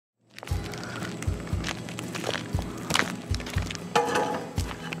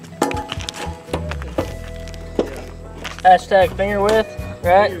Hashtag finger width,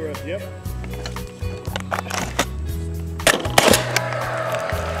 right? Finger width, yep.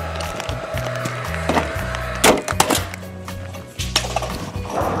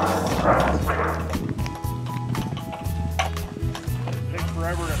 Takes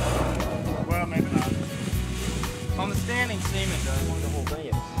forever to, well, maybe not. On the standing seam, it does. The whole thing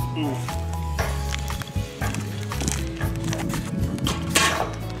is.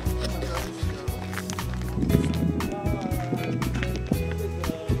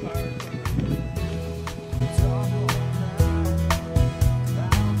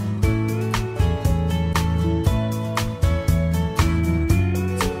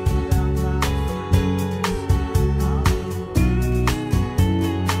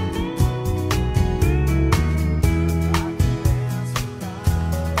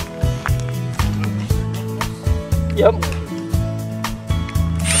 Yep. Is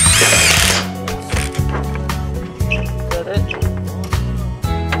that it?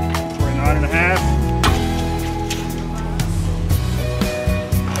 29.5.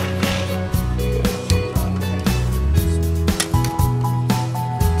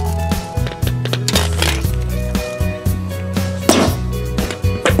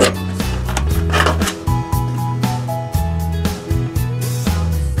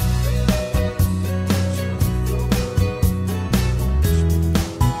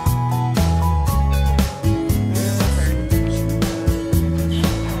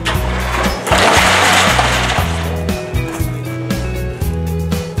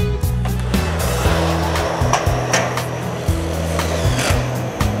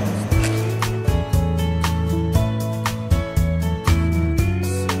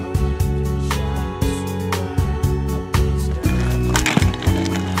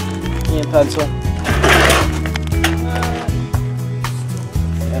 Pencil.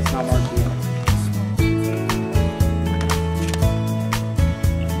 That's not marked yet.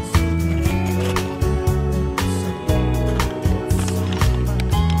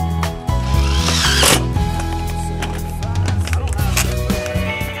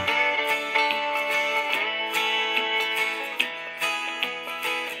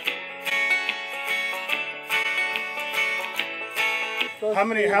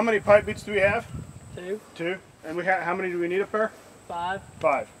 How many pipe beats do we have? 2. 2. And we how many do we need up there? 5.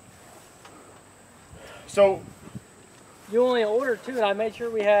 5. So You only ordered 2, and I made sure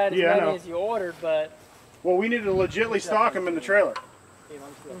we had as many as you ordered, but... Well, we need to legitly stock them in the trailer.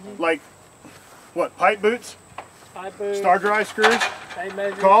 Like, what, pipe boots? Pipe boots. Star dry screws? Tape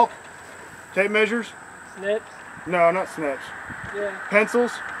measures. Caulk? Tape measures? Snips. No, not snips. Yeah.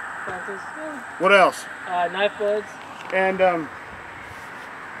 Pencils? Pencils. Yeah. What else? Knife blades. And,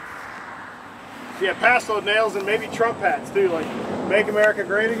 yeah, pass load nails and maybe Trump hats too, like Make America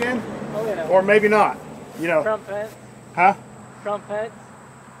Great Again? Oh, yeah. Or maybe not, you know. Trump hats. Huh? Trump hats.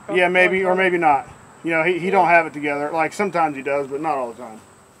 Yeah, maybe, or maybe not. You know, he don't have it together. Like, sometimes he does, but not all the time.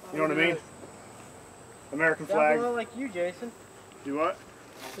 You know what I mean? American flag. Sounds a lot like you, Jason. Do what?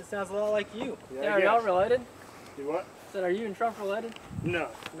 It sounds a lot like you. Yeah, Yeah, are y'all related? Do what? Said, are you and Trump related? No,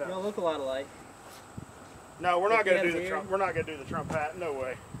 no. Y'all look a lot alike. No, we're not gonna do the Trump. We're not gonna do the Trump hat. No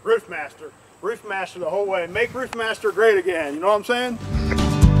way. Roofmaster. Roofmaster the whole way. Make Roofmaster great again. You know what I'm saying?